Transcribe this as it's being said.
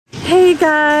Hey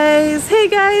guys,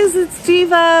 it's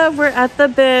Diva. We're at the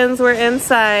bins, we're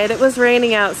inside. It was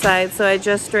raining outside, so I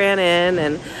just ran in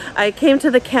and I came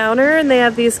to the counter and they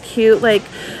have these cute like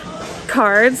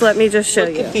cards. Let me just show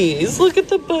you. Look at these. Look at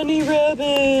the bunny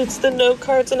rabbits, the note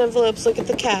cards and envelopes. Look at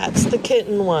the cats, the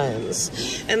kitten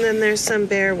ones. And then there's some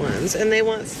bear ones. And they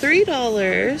want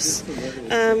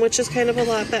 $3, which is kind of a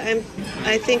lot, but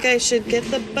I think I should get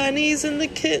the bunnies and the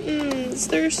kittens.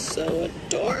 They're so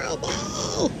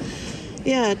adorable.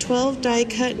 Yeah, 12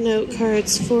 die-cut note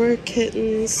cards, 4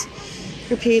 kittens,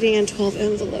 repeating in 12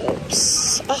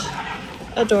 envelopes. Oh,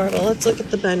 adorable. Let's look at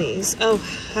the bunnies. Oh,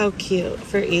 how cute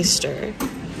for Easter.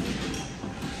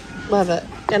 Love it.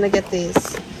 Gonna get these.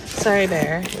 Sorry,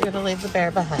 bear. We're gonna leave the bear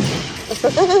behind.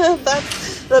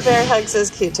 The bear hugs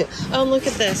is cute too. Oh, look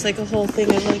at this. Like a whole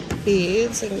thing of like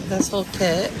beads and this whole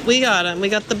kit. We got them. We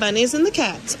got the bunnies and the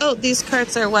cats. Oh, these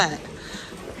carts are wet.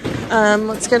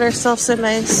 Let's get ourselves a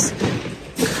nice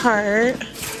cart.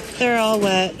 They're all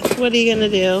wet. What are you gonna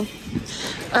do?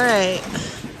 All right.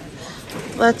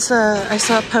 Let's, I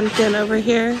saw a pumpkin over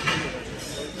here.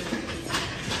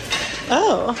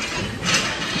 Oh.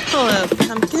 Hello,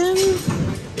 pumpkin.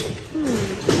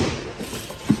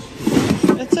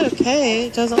 It's okay.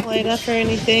 It doesn't light up or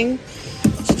anything.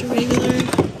 Just a regular.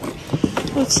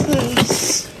 What's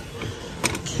this?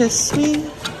 Kiss me.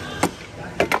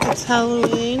 It's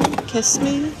Halloween. Kiss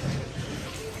me.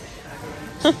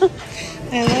 I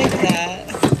like that.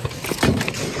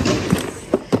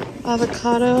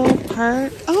 Avocado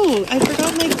park. Oh, I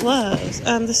forgot my gloves.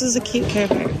 This is a cute Care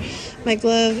Bear. My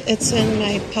glove, it's in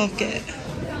my pocket.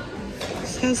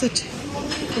 How's it?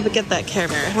 Let me get that Care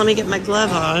Bear. Let me get my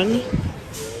glove on.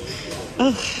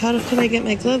 Oh, how can I get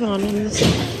my glove on?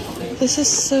 This is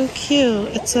so cute.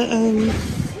 It's a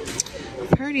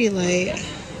party light.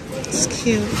 It's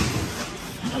cute.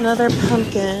 Another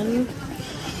pumpkin.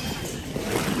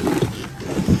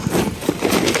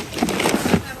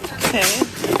 Okay.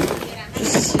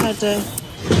 Just had to.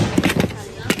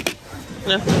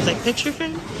 No, it's like picture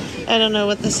frame. I don't know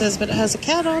what this is, but it has a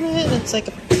cat on it, and it's like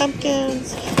a pumpkin.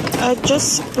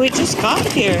 We just got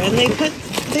here, and they put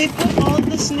all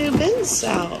this new bins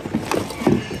out.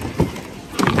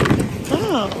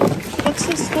 Wow, what's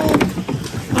this whole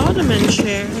ottoman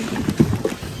chair?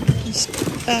 This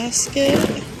basket.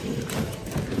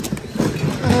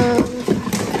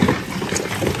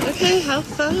 Okay, how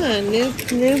fun! New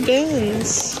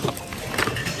bins.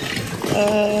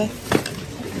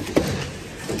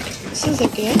 This is a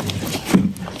gift.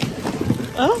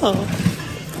 Oh,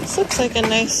 this looks like a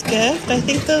nice gift. I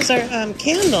think those are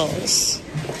candles.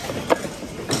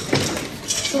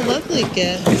 It's a lovely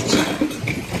gift.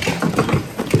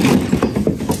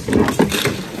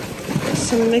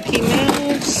 Some Mickey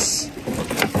Mouse.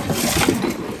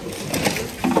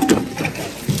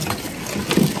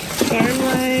 Farm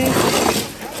life.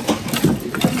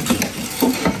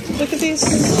 Look at these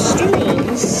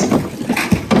stools.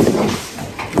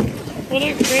 What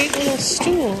a great little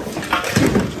stool.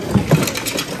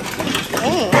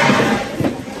 Oh.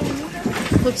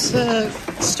 Let's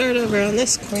start over on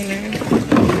this corner.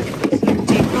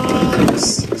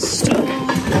 Box, stool,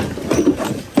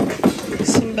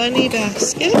 some bunny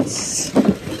baskets.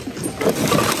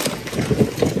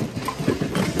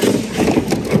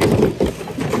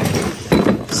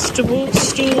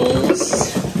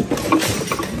 Stools.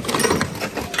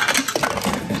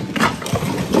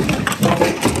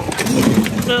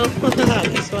 No, look at that.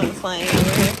 There's one flying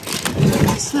over here.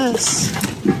 What's this?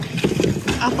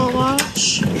 Apple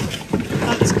Watch.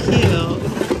 That's cute.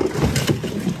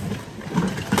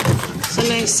 It's a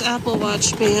nice Apple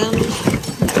Watch band.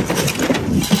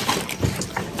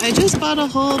 I just bought a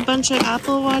whole bunch of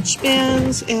Apple Watch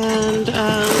bands, and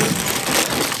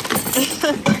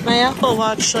my Apple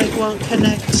Watch like won't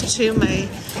connect to my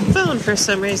phone for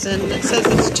some reason. It says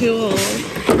it's too old.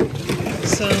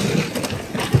 So.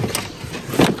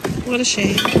 What a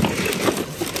shame.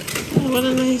 Oh, what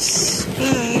a nice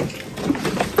bag.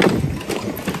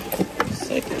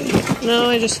 No,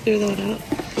 I just threw that out.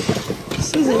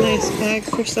 This is a nice bag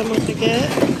for someone to get.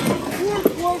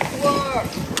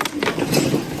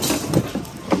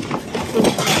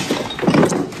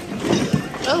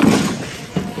 Oh.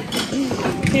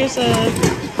 Here's a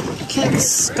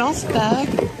kid's golf bag.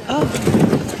 Oh.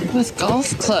 With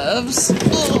golf clubs.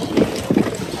 Oh.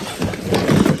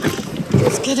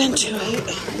 Let's get into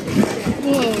it.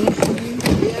 Whoa.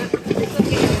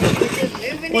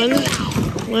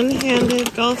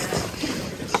 One-handed golf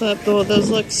club. Oh, those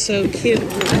look so cute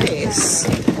and nice.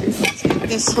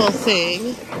 This whole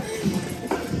thing.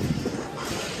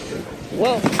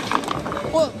 Whoa.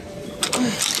 Whoa.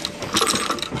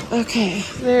 Okay,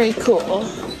 very cool.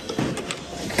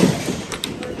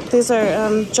 These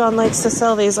are, John likes to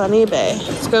sell these on eBay.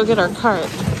 Let's go get our cart.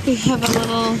 We have a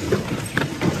little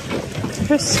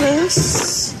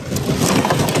Christmas,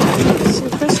 some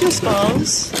Christmas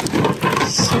balls,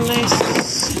 some nice,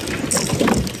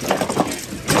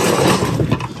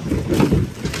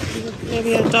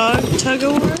 maybe a dog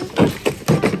tug-of-war.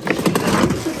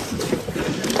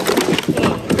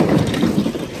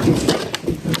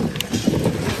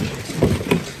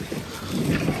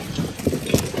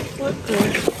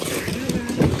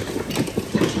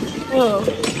 Whoa.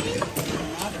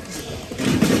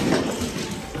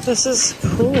 This is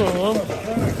cool.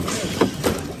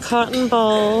 Cotton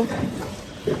ball.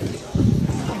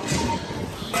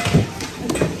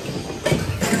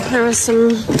 There was some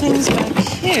things back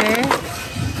here.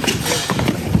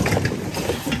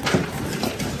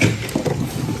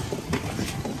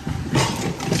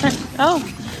 Oh,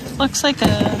 looks like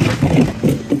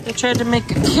they tried to make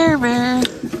a Care Bear.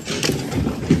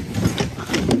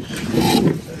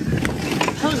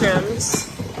 Pilgrims.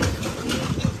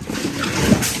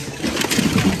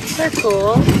 They're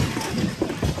cool.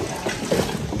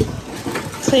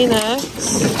 Kleenex.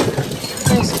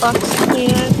 Nice box of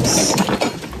Kleenex.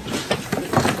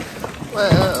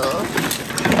 Whoa.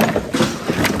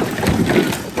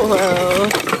 Whoa.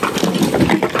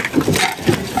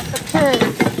 Okay.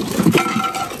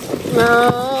 No.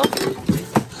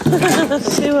 Let's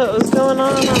see what was going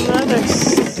on the other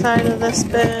side of this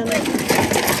bin.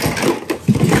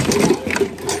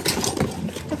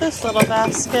 Look at this little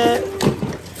basket.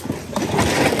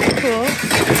 Cool.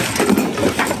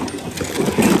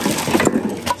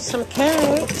 Some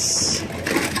carrots.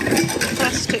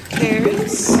 Plastic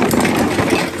carrots.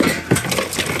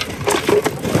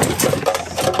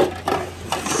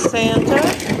 Santa.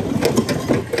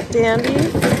 Dandy.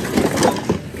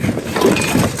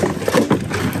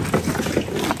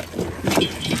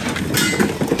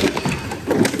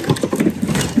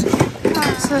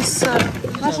 What's this?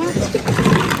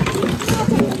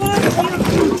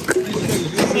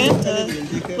 Santa.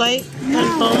 Light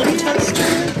and bone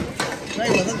tester.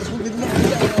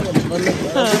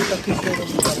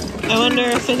 I wonder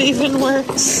if it even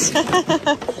works.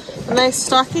 A nice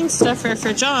stocking stuffer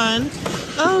for John.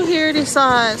 Oh, he already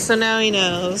saw it, so now he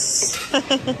knows.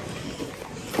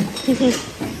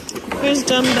 Here's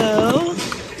Dumbo.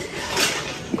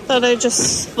 Thought I'd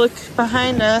just look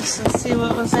behind us and see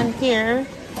what was in here.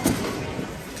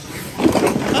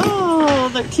 Oh,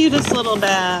 the cutest little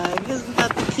bag. Isn't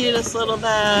that the cutest little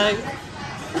bag?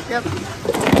 Yep.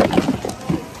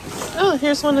 Oh,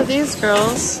 here's one of these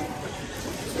girls.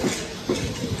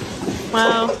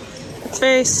 Wow, it's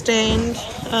very stained.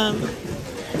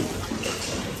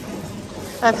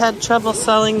 I've had trouble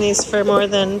selling these for more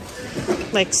than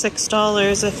like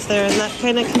 $6 if they're in that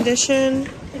kind of condition.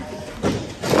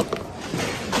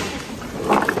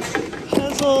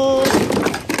 Puzzle.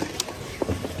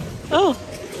 Oh,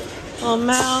 a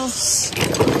mouse.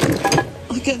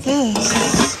 Look at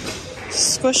this.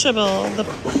 Squishable,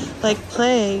 like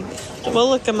plague. We'll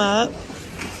look them up.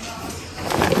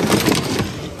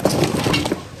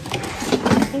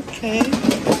 Okay.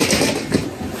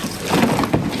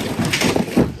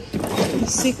 I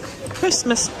see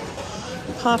Christmas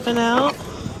popping out.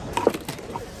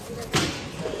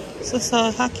 Is this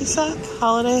a hacky sack?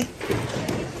 Holiday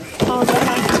hacky.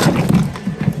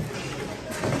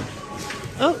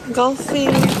 Oh,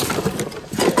 golfing.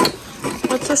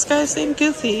 What's this guy's name?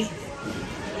 Goofy.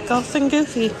 Golfing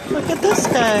Goofy. Look at this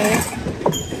guy.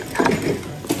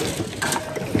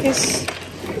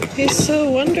 He's so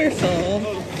wonderful.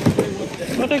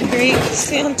 What a great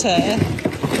Santa.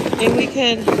 Maybe we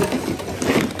could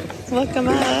look him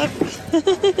up.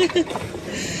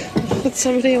 Would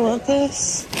somebody want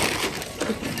this?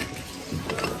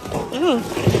 Oh,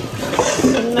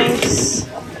 some nice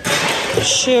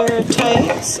sheer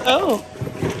tights. Oh,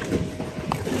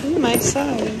 ooh, my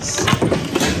size.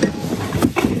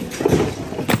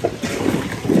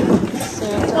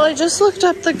 Well, I just looked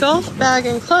up the golf bag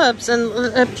and clubs, and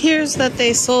it appears that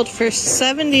they sold for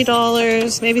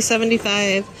 $70, maybe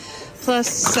 $75, plus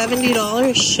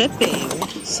 $70 shipping.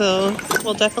 So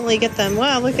we'll definitely get them.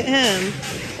 Wow, look at him.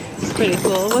 It's pretty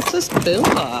cool. What's this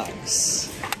boombox?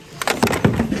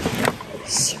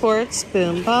 Sports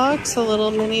boombox, a little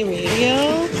mini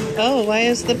radio. Oh, why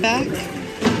is the back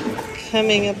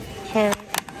coming apart?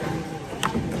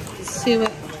 Let's see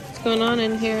what's going on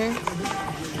in here.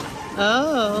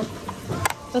 Oh,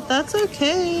 but that's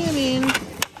okay. I mean,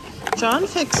 John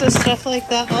fixes stuff like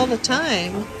that all the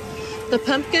time. The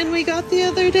pumpkin we got the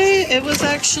other day, it was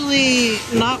actually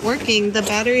not working. The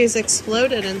batteries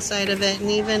exploded inside of it and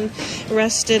even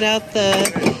rusted out the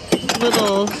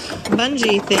little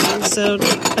bungee thing. So,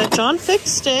 but John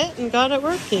fixed it and got it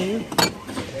working.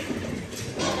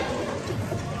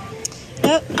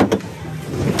 Yep.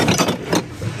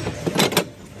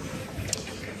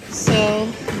 So,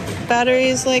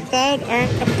 batteries like that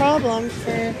aren't a problem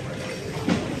for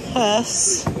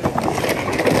us.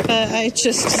 But I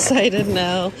just decided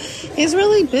no. He's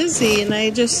really busy and I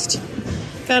just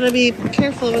gotta be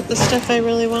careful with the stuff I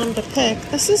really want him to pick.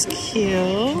 This is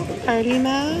cute. Party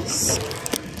mask.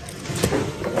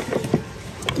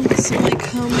 Some like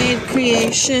homemade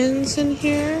creations in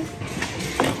here.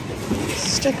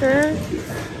 Sticker.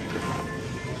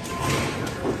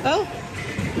 Oh.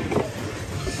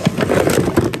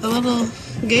 A little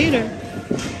gator.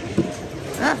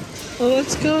 Ah. Well,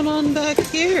 what's going on back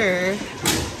here?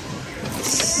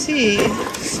 See,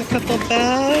 just a couple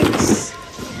bags,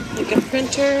 like a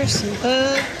printer, some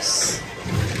books,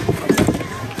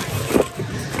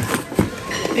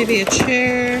 maybe a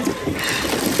chair.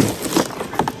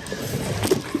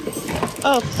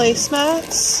 Oh,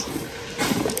 placemats.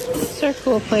 These are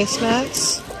cool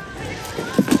placemats.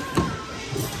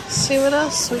 Let's see what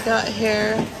else we got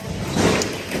here.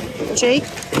 Jake,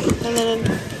 and then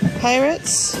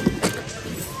pirates.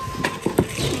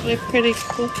 They're pretty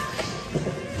cool.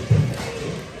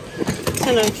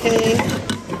 Okay.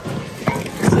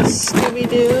 It's a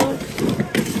Scooby-Doo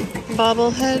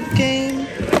bobblehead game.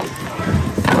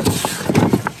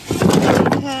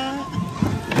 Cat.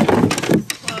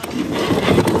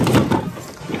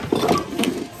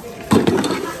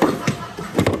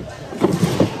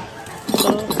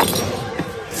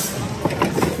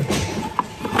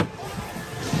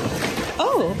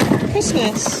 Oh,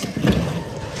 Christmas.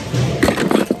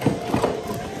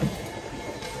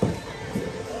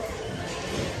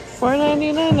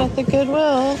 $4.99 at the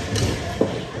Goodwill.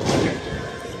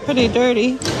 Pretty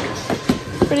dirty.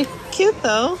 Pretty cute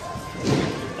though.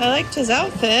 I liked his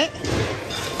outfit.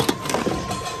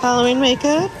 Halloween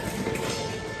makeup.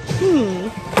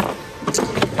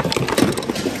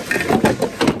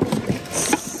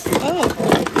 Oh,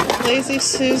 Lazy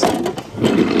Susan.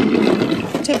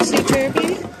 Tipsy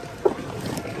Turvy.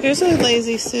 Here's a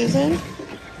Lazy Susan.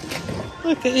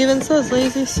 Look, it even says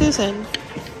Lazy Susan.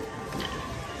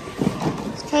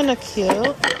 Kind of cute.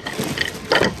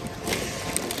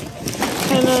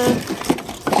 Kind of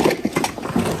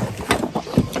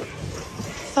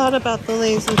thought about the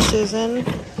Lazy Susan.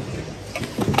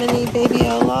 Mini Baby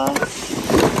Olaf.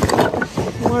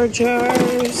 More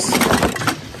jars.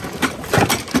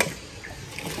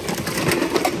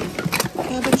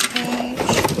 Cabbage patch.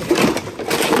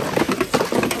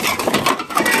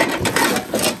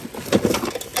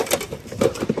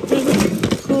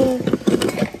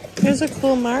 Here's a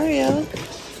cool Mario.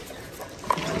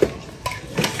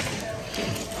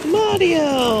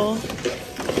 Mario!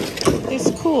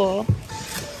 He's cool.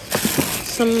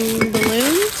 Some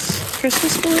balloons.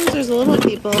 Christmas balloons. There's little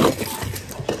people.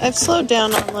 I've slowed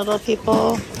down on little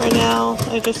people for now.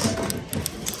 I just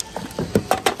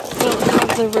don't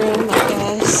have the room, I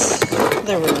guess.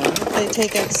 The room. They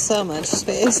take up so much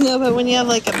space. No, but when you have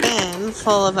like a bin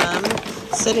full of them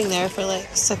sitting there for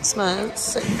like 6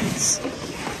 months,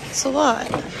 it's a lot.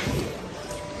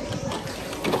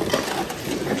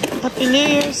 Happy New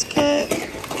Year's kit.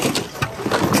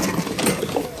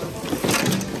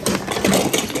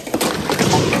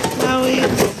 Maui.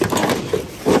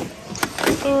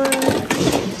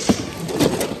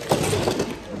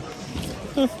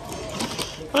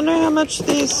 Wonder how much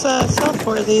these sell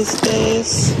for these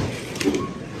days.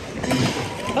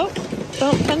 Oh,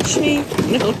 don't punch me.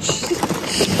 No.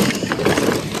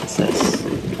 What's this?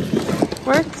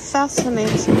 Work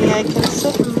fascinates me. I can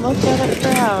sit and look at it for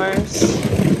hours.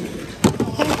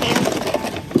 Okay.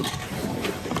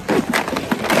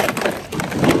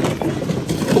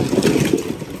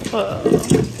 Whoa.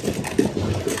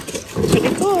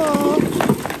 Pretty cool.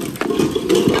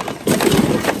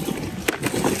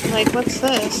 Like, what's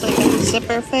this? Like a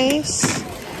zipper face?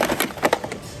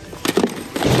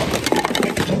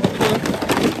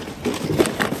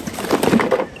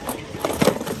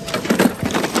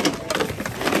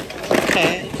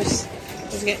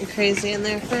 Getting crazy in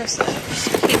there for a sec.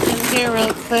 Just keep in here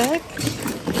real quick.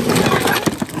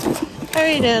 How are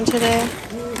you doing today?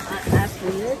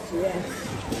 After this, yes.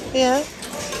 Yeah.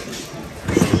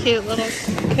 It's a cute little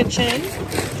kitchen.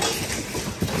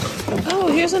 Oh,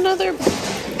 here's another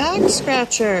back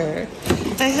scratcher.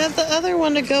 I had the other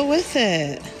one to go with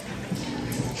it.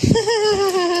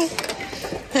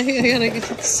 I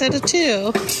gotta set of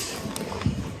two.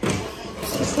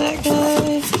 that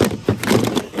guy.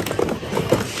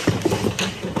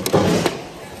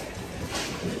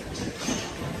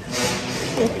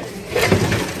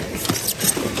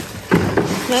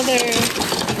 Another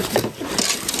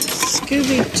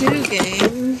Scooby-Doo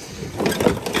game.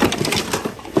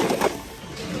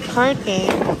 Card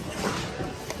game.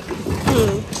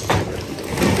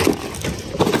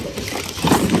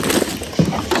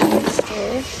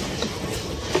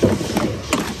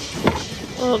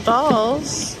 Little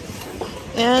dolls.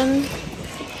 And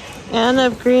Anne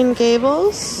of Green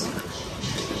Gables.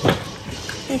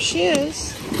 There she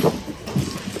is.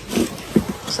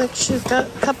 Looks like she's got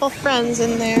a couple friends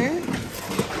in there.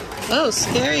 Oh,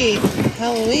 scary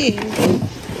Halloween.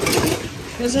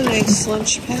 Here's a nice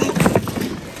lunch pack.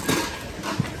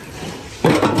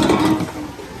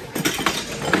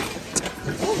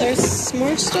 Oh, there's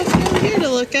more stuff down here to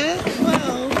look at.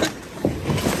 Wow.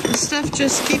 The stuff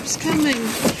just keeps coming.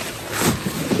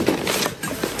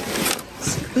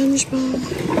 SpongeBob.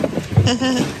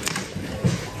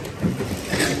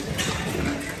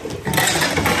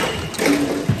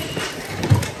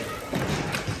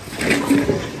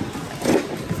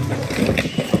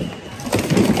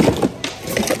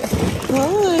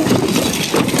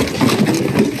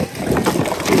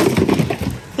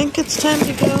 It's time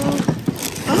to go.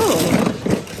 Oh,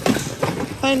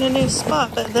 find a new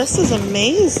spot, but this is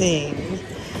amazing.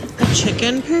 A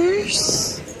chicken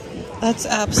purse? That's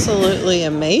absolutely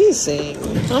amazing.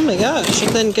 Oh my gosh,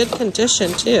 it's in good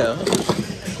condition too.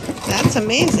 That's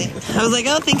amazing. I was like,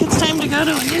 oh, I think it's time to go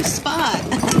to a new spot.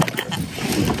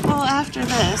 Well, after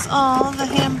this, oh, the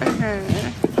hamburger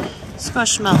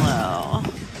squishmallow.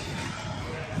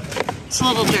 It's a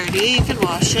little dirty. You could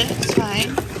wash it. It's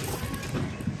fine.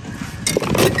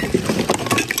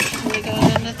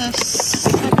 This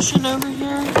section over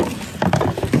here.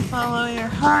 Follow your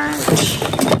heart.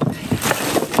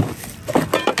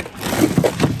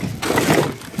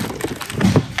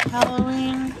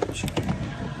 Halloween.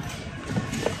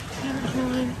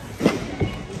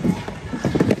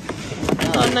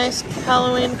 Oh, a nice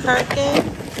Halloween card game.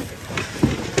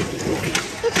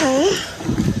 Okay.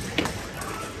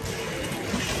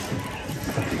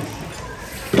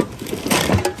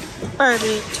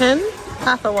 Barbie tin,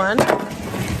 half a one.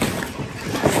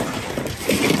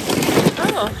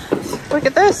 Oh, look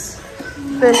at this.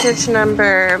 Vintage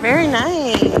number. Very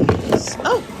nice.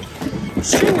 Oh,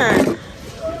 stringer.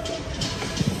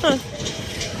 Huh.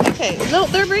 Okay, no,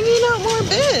 they're bringing out more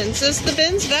bins. Is the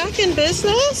bins back in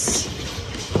business?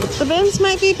 The bins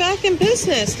might be back in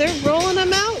business. They're rolling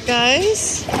them out,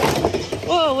 guys.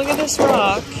 Whoa, look at this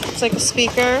rock. It's like a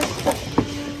speaker.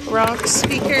 Rock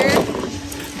speaker.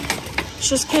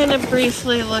 Just kind of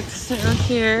briefly look through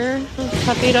here.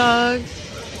 Puppy dog.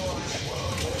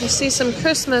 You see some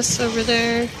Christmas over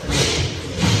there.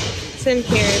 It's in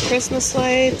here. Christmas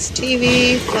lights,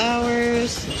 TV,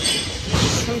 flowers,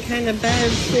 some kind of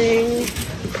bed thing,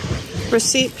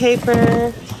 receipt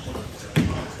paper,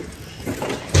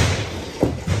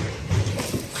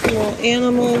 little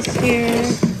animals here,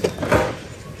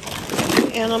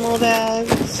 animal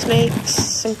bags,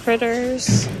 snakes and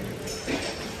critters,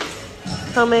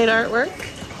 homemade artwork.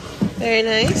 Very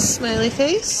nice, smiley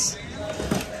face.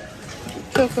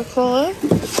 Coca-Cola.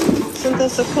 Isn't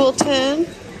this a cool tin?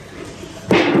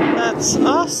 That's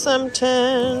awesome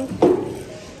tin.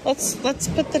 Let's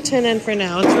put the tin in for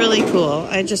now. It's really cool.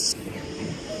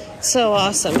 So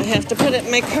awesome. I have to put it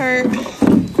in my cart.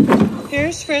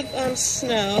 Here's for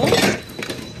snow.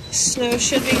 Snow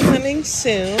should be coming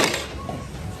soon.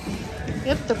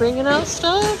 Yep, they're bringing out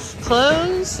stuff,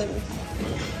 clothes, and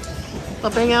they'll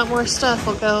bring out more stuff.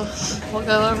 We'll go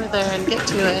over there and get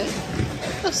to it.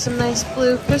 Oh, some nice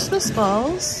blue Christmas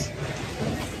balls.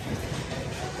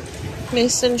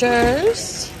 Mason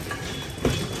jars.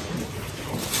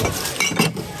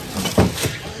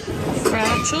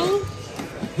 Fragile.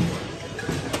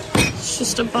 It's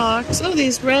just a box. Oh,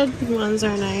 these red ones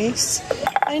are nice.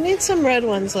 I need some red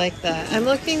ones like that.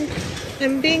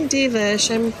 I'm being diva-ish.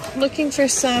 I'm looking for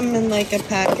some in like a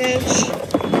package.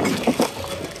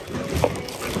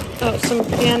 Oh, some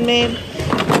handmade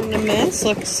ornaments,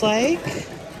 looks like.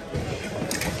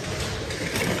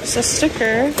 It's a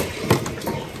sticker.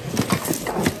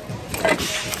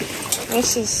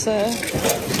 This is a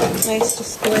nice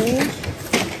display.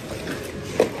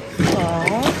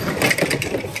 Aww.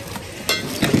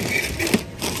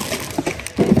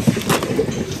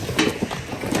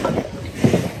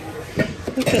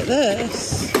 Look at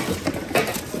this.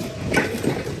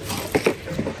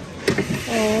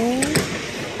 Oh.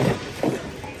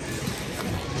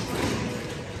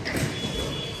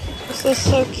 This is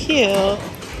so cute.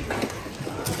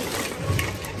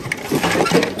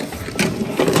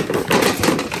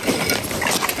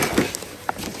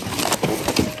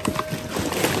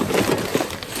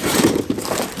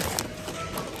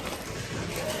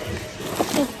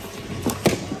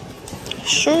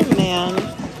 shroom man.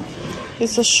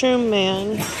 He's a shroom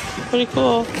man. Pretty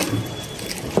cool.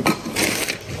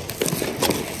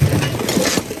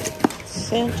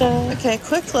 Santa. Okay,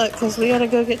 quick look, because we gotta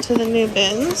go get to the new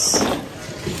bins.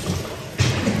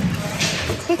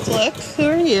 Quick look. Who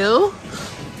are you?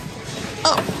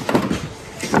 Oh.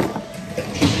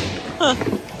 Huh.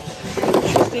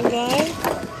 Interesting guy.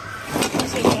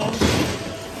 Who's a guy?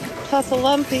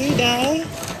 Puffy guy.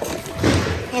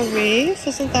 A reef.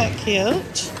 Isn't that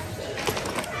cute?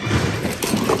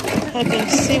 I had to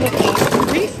see what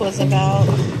the reef was about.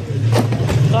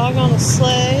 Dog on a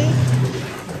sleigh.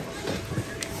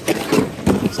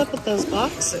 What's up with those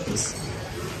boxes?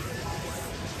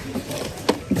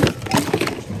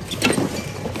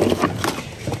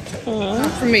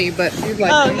 Not for me, but you'd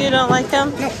like them. Oh, you don't like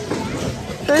them? No.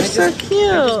 They're so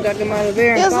cute. I just dug them out of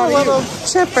there. He has a little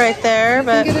chip right there,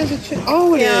 but I think it is a chip.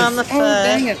 Oh, it is. on the foot. Oh,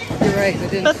 dang it. You're right. I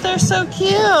didn't. But they're so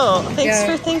cute. Thanks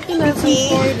for thinking of me.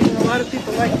 A lot of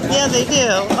people like that. Yeah, they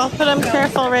do. I'll put them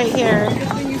careful right here.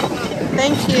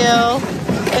 Thank you.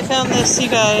 I found this, you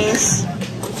guys.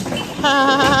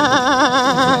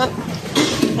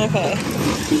 Okay.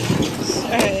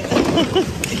 Alright.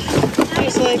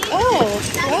 He's like, oh,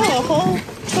 wow, a whole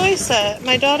toy set.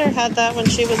 My daughter had that when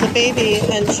she was a baby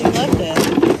and she loved it.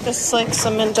 This is like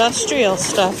some industrial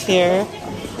stuff here.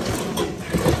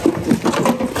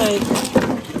 Like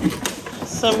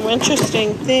some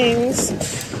interesting things.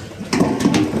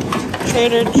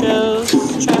 Trader Joe's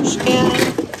trash can.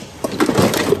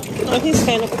 Oh, he's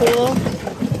kind of cool.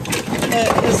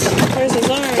 Where's his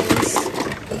arms?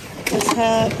 His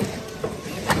hat.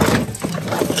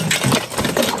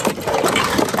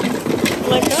 I'm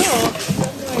like,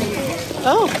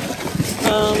 oh.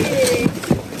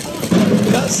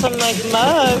 Got some like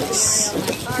mugs.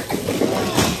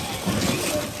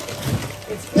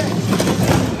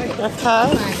 A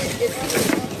cup.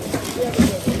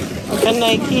 A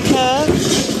Nike cup.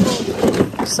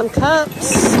 Some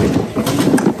cups.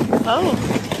 Oh.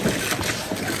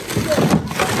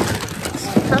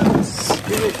 Some cups.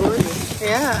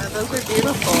 Yeah, those are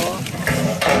beautiful.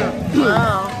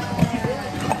 Wow.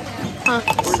 Huh,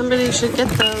 somebody should get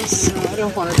those. No, I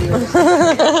don't want to do it.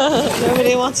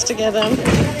 Nobody wants to get them.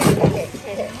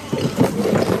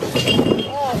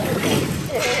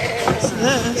 What's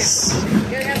this?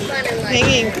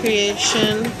 Hanging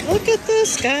creation. Look at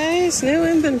this, guys. New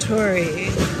inventory.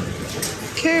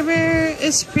 Care Bear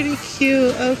is pretty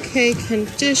cute. Okay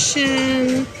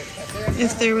condition.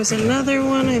 If there was another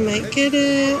one, I might get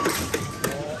it.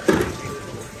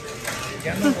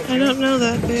 Huh, I don't know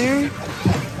that bear.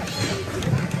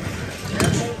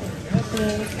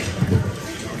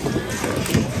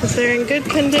 If they're in good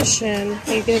condition,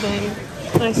 I get them.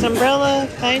 Nice umbrella,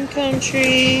 pine cone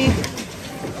tree,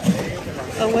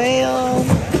 a whale.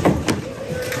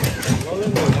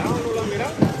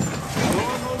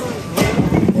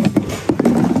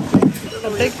 A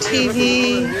big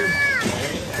TV.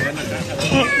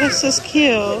 Oh, this is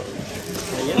cute.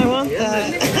 I want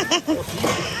that.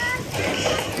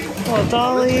 Oh,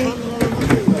 dolly.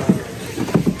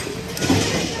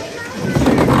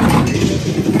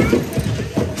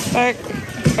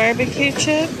 Barbecue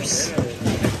chips. I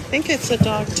think it's a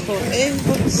dog toy.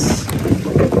 Whoops.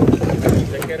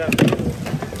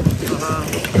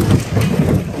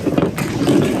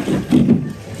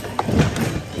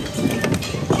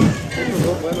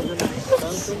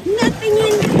 Nothing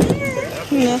in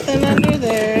there. Nothing under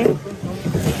there.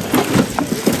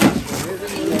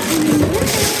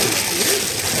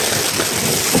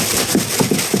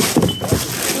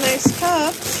 Nice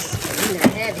cups.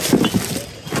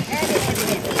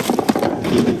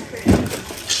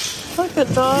 Look, a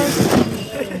dog.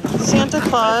 Santa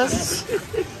Claus.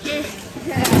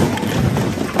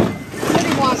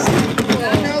 Somebody wants them. I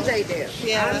know they do.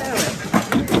 Yeah. I know it.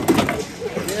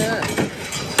 Yeah.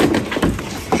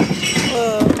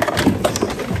 Whoa.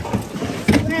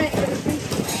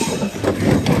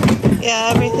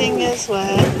 Yeah, everything is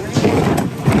wet.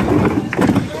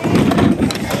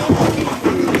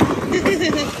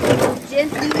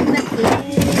 Gently with the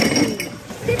plane.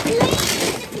 The plane.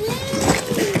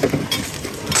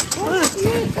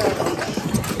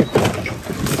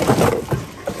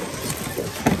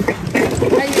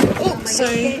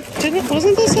 Sorry,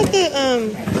 wasn't this at the,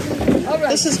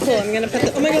 this is cool, I'm gonna put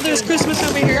the, oh my god, there's Christmas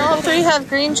over here. All three have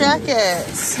green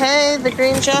jackets. Hey, the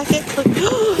green jacket, the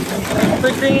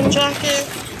green jacket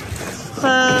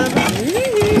club. I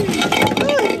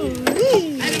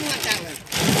don't want that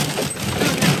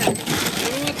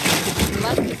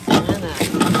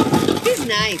one. He's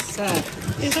nice.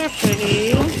 These are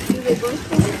pretty. Do they both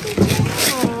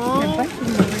Aww.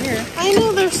 I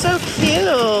know, they're so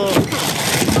cute.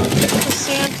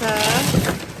 Santa.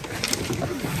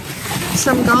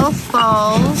 Some golf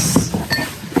balls.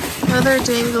 Another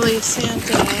dangly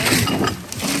Santa.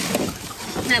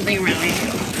 Nothing really.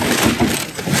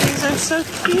 These are so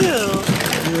cute.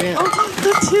 Really? Oh,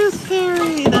 the tooth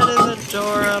fairy. That is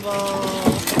adorable.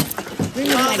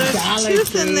 Oh, there's a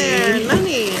tooth in there and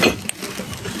money.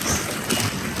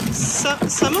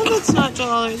 Some of it's not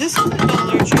Dollar. This is a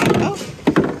Dollar Tree. Oh,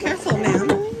 careful, ma'am.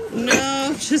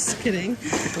 No, just kidding.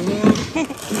 It's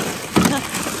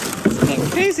getting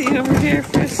crazy over here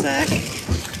for a sec.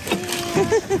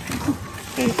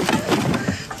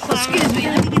 Excuse me,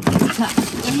 let me get these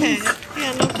cups. Okay,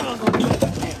 yeah, no problem.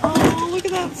 Oh, look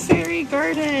at that fairy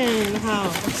garden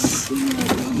house.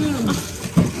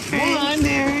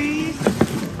 Fairy.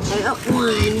 I got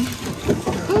one.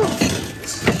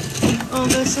 Oh,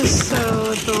 this is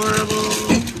so adorable.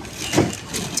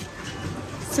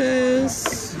 This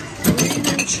is made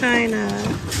in China.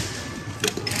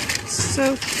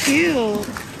 So cute.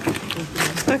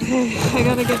 Okay, I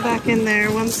gotta get back in there.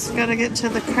 Gotta get to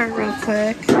the cart real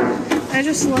quick. I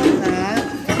just love that.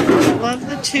 Love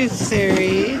the tooth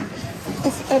fairy.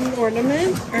 An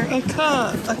ornament or a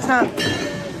cup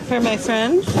for my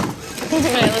friend.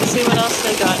 Alright, let's see what else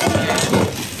they got here.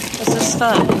 This is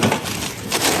fun.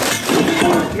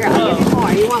 Here, I'll give you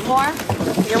more. You want more?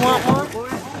 You want more?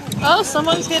 Oh,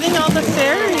 someone's getting all the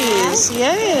fairies.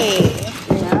 Yay.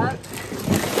 Yeah.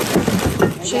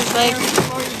 She's like,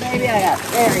 Baby, I got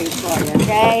fairies for you,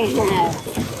 okay? You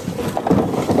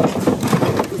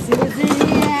see what's in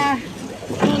here?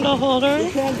 candle holder.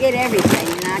 You can't get everything,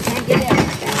 you know? I can't get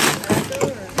everything.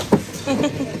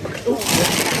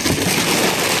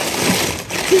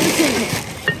 See what's in here.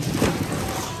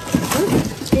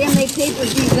 Damn, they tapered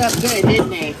these up good, didn't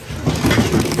they?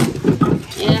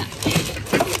 Yeah.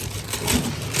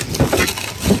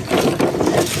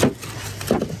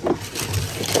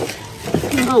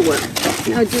 Oh, well.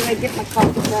 No, did I get my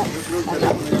coffee cup?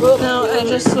 No, I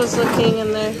just was looking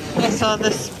in there. I saw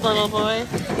this little boy.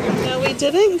 No, we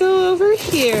didn't go over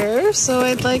here, so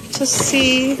I'd like to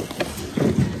see.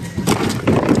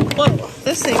 Whoa,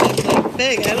 this thing is like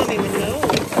big. I don't even know.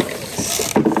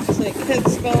 It's like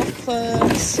kids' golf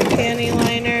clubs, panty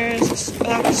liners,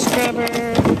 back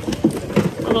scrubber,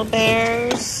 little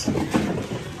bears.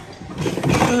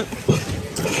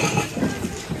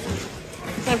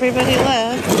 Everybody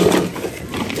left.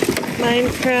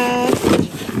 Minecraft.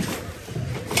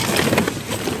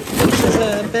 This is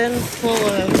a bin full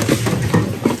of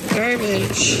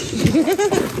garbage.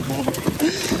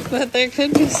 But there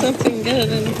could be something good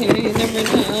in here, you never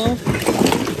know.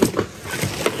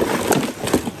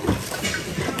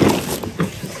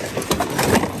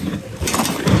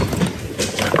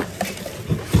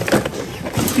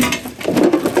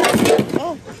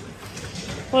 Oh,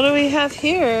 what do we have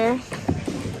here?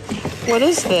 What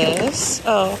is this?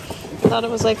 Oh, I thought it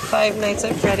was like Five Nights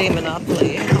at Freddy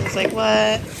Monopoly. I was like,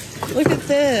 what? Look at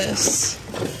this.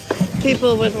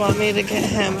 People would want me to get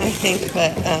him, I think,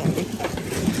 but,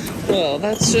 well,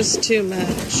 that's just too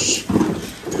much.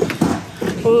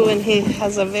 Ooh, and he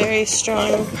has a very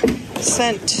strong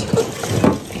scent.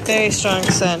 Very strong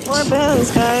scent. More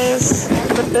bins, guys.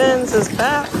 The bins is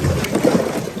back.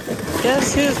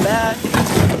 Guess who's back?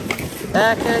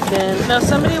 Back again. No,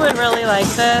 somebody would really like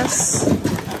this.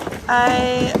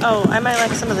 I might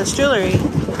like some of this jewelry.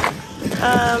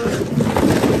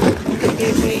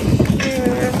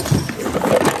 Here.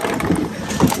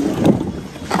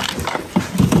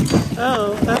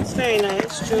 Oh, that's very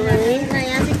nice jewelry.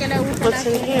 What's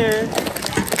in here?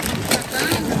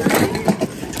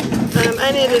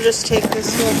 I need to just take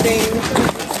this whole thing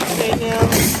right now.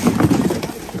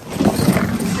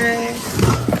 Okay.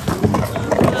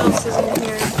 What else is in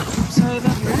here? Sorry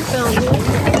about the filming.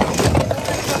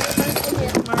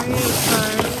 Mario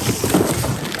cards.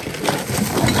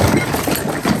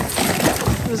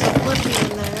 There's a flippy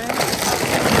in there.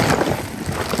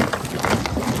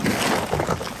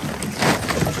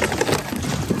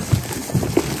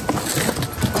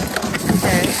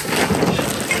 Okay.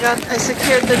 I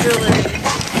secured the jewelry.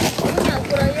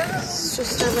 Let's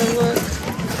just have a look.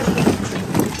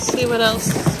 See what else.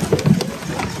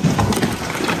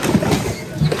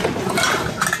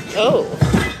 Oh.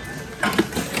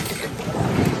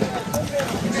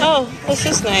 Oh, this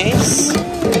is nice.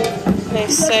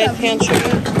 Nice side pantry.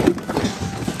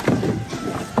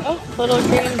 Oh, little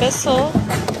green whistle.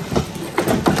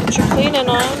 Put your cleaning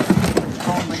on.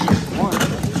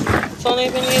 It's only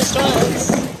been used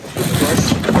once.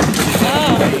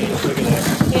 Oh.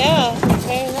 Yeah,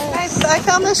 very nice. I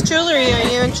found this jewelry. Are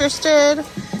you interested?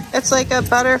 It's like a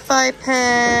butterfly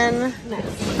pen.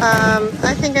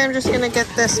 I think I'm just gonna get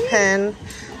this pin.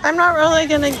 I'm not really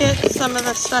gonna get some of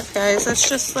the stuff, guys. It's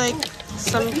just like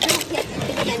some.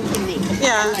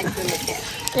 Yeah.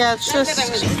 Yeah, it's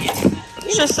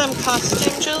just some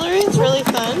costume jewelry. It's really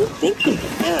fun. Thank you.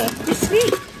 Yeah. You're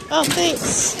sweet. Oh,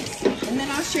 thanks. And then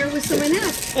I'll share with someone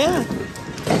else. Yeah.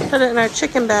 Put it in our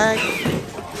chicken bag.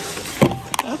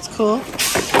 That's cool.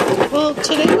 Well,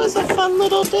 today was a fun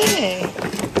little day.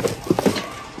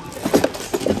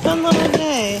 Fun little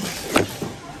day.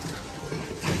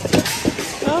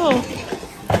 Oh.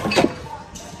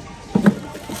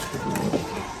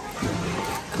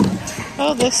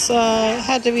 Oh, this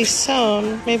had to be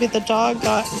sewn. Maybe the dog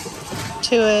got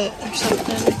to it or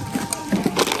something.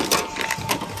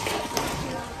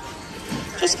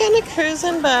 Just kind of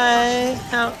cruising by.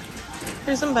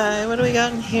 Cruising by. What do we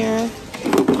got in here?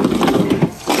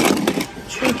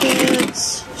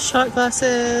 Trinkets, shot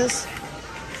glasses,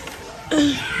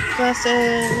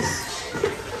 glasses.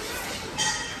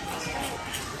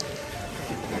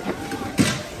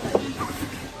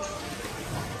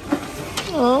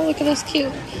 Oh, look at this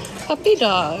cute puppy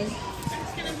dog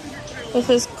with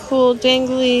his cool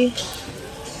dangly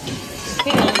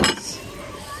hands.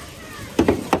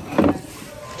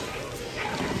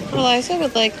 Eliza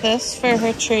would like this for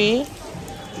her tree.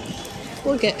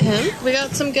 We'll get him. We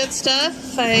got some good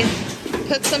stuff. I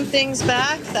put some things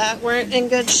back that weren't in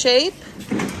good shape,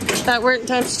 that weren't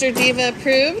Dumpster Diva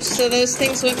approved. So those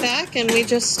things went back, and we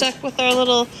just stuck with our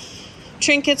little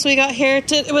trinkets we got here.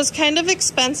 It was kind of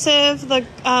expensive.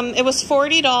 It was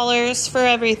 $40 for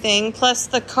everything, plus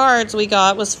the cards we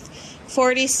got was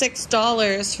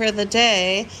 $46 for the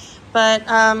day. But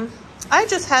I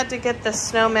just had to get this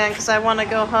snowman because I want to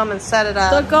go home and set it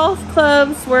up. The golf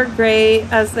clubs were great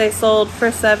as they sold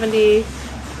for $70.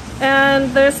 And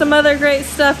there's some other great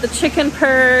stuff, the chicken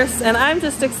purse, and I'm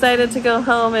just excited to go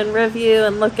home and review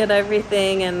and look at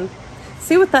everything and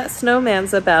see what that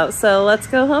snowman's about. So let's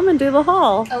go home and do the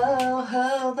haul. Oh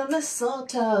ho, the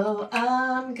mistletoe,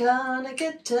 I'm gonna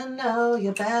get to know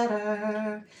you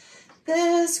better.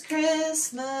 This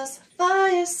Christmas,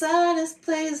 fireside is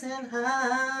blazing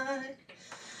high.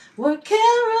 We're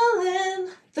caroling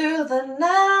through the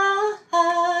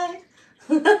night.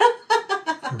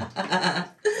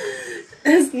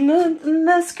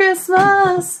 This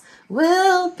Christmas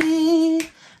will be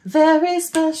very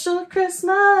special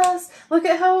Christmas. Look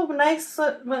at how nice.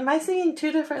 Am I singing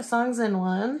two different songs in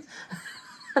one?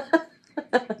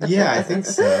 Yeah, I think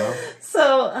so.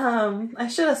 So, I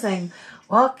should have sang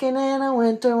Walking in a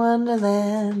Winter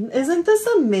Wonderland. Isn't this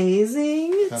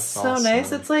amazing? It's That's so awesome.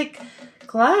 nice. It's like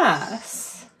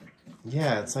glass.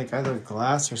 Yeah, it's like either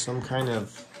glass or some kind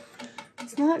of...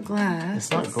 It's not glass.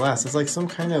 It's not glass. It's like some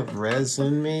kind of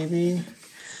resin, maybe.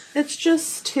 It's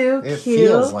just too It cute.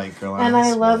 feels like glass. And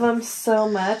I love but- them so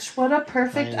much. What a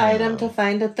perfect item to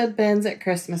find at the bins at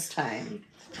Christmas time.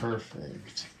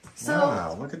 Perfect. So,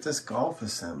 wow, look at this golf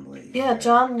assembly. Yeah,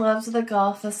 John loves the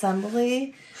golf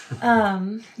assembly. It's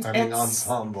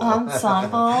ensemble.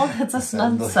 Ensemble. It's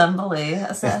Assembly.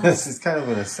 assembly. This is kind of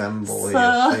an assembly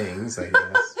So- of things, I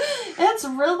guess. It's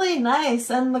really nice.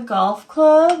 And the golf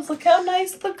clubs. Look how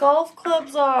nice the golf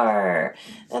clubs are.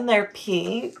 And they're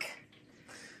pink.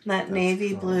 That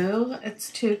navy blue. It's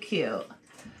too cute.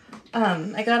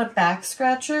 I got a back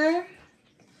scratcher.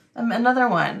 Another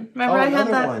one. Remember I had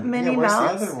that Minnie Mouse?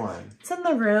 Where's the other one? It's in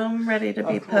the room, ready to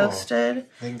be cool. posted.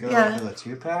 They go Yeah. into the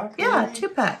 2-pack? Yeah, maybe?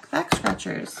 2-pack back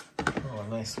scratchers. Oh,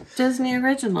 nice. Disney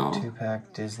original.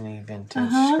 2-pack Disney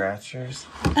vintage scratchers.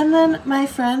 And then my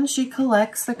friend, she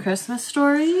collects the Christmas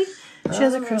Story. She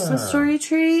has a Christmas Story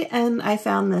tree, and I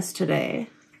found this today.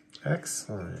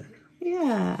 Excellent.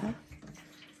 Yeah.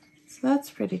 So that's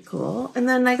pretty cool. And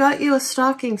then I got you a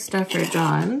stocking stuffer,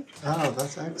 John. Oh,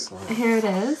 that's excellent. Here it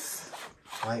is.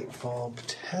 Light bulb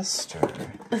tester.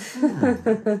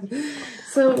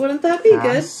 So wouldn't that be good?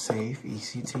 Fast, safe,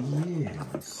 easy to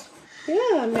use.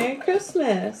 Yeah, Merry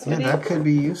Christmas. Yeah, that could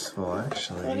be useful, What do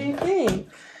actually. you think?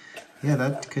 Yeah,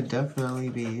 that could definitely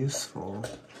be useful.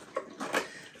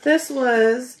 This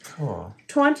was Cool.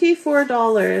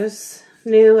 $24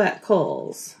 new at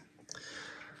Kohl's.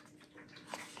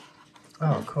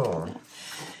 Oh, cool.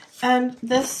 And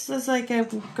this is like a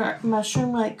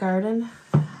mushroom-like garden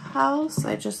house.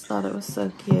 I just thought it was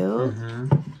so cute.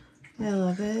 Mm-hmm. I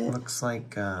love it. Looks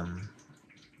like,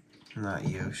 not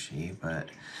Yoshi, but...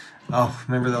 Oh,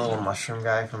 remember the little mushroom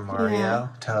guy from Mario? Yeah.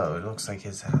 Toad. Looks like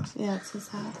his house. Yeah, it's his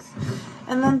house.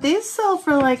 And then these sell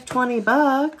for like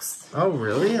 $20. Oh,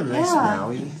 really? A nice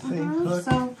Maui thing hook?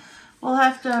 So We'll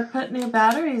have to put new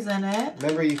batteries in it.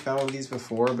 Remember you found these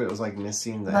before, but it was like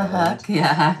missing the hook,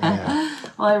 yeah.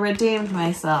 Well, I redeemed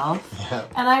myself. Yeah.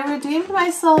 And I redeemed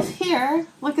myself here.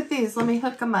 Look at these. Let me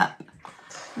hook them up.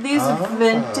 These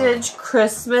vintage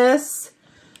Christmas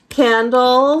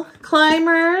candle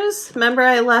climbers. Remember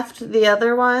I left the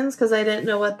other ones because I didn't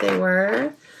know what they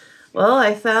were? Well,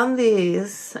 I found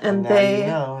these, and now they... you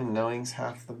know, and knowing's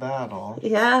half the battle.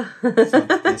 Yeah.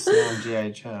 It's no G.I.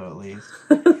 Joe, at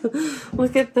least.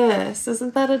 Look at this.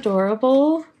 Isn't that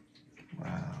adorable?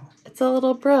 Wow. It's a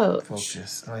little brooch.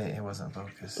 Focus. Oh, yeah, it wasn't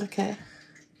focused. Okay.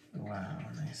 Wow,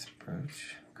 nice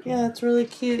brooch. Cool. Yeah, it's really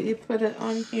cute. You put it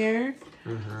on here.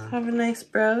 Have a nice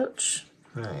brooch.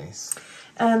 Nice.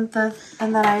 And then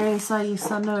I already saw you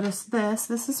notice this.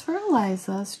 This is for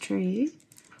Eliza's tree.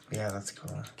 Yeah, that's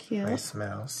cool. Cute. Nice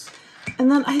mouse. And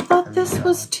then I thought this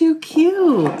was too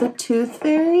cute. The tooth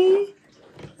fairy.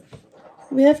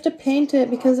 We have to paint it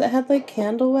because it had like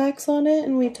candle wax on it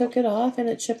and we took it off and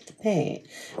it chipped the paint.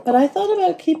 But I thought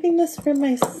about keeping this for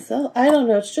myself. I don't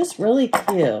know. It's just really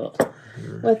cute.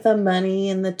 With the money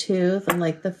and the tooth and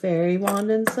like the fairy wand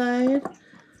inside.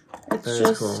 It's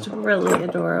just really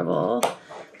adorable.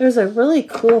 There's a really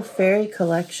cool fairy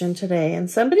collection today,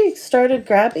 and somebody started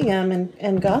grabbing them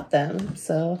and got them.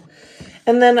 So,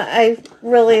 and then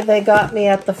they got me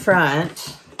at the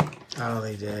front. Oh,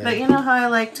 they did. But you know how I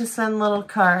like to send little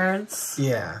cards?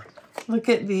 Yeah. Look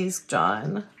at these,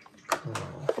 John. Cool.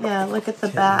 Yeah, look at the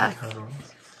back.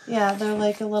 Yeah, they're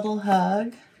like a little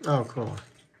hug. Oh, cool.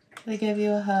 They give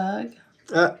you a hug.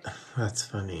 That's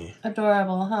funny.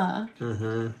 Adorable, huh?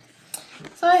 Mm-hmm.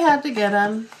 So I had to get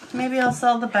them. Maybe I'll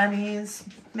sell the bunnies.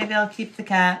 Maybe I'll keep the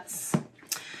cats.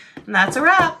 And that's a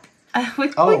wrap.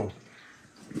 What?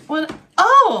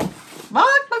 Oh!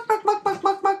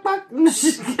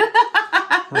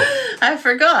 I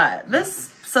forgot.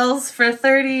 This sells for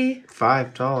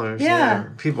 $5. Yeah.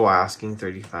 People are asking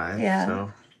 $35. Yeah.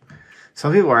 So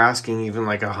some people are asking even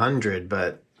like $100,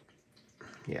 but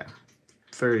yeah,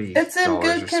 $30. It's in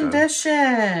good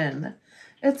condition.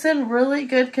 It's in really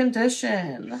good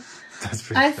condition. That's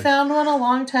pretty I found one a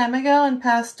long time ago and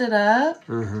passed it up.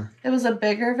 It was a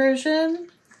bigger version,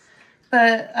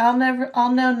 but I'll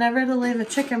know never to leave a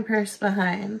chicken purse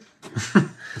behind.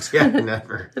 Yeah,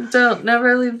 never.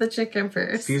 Never leave the chicken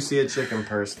purse. If you see a chicken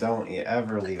purse, don't you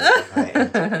ever leave it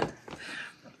behind.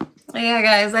 Yeah,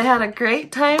 guys, I had a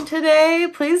great time today.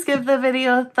 Please give the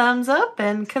video a thumbs up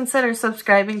and consider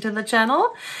subscribing to the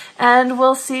channel. And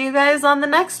we'll see you guys on the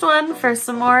next one for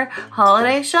some more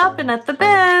holiday shopping at the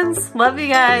bins. Love you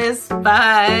guys.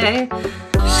 Bye.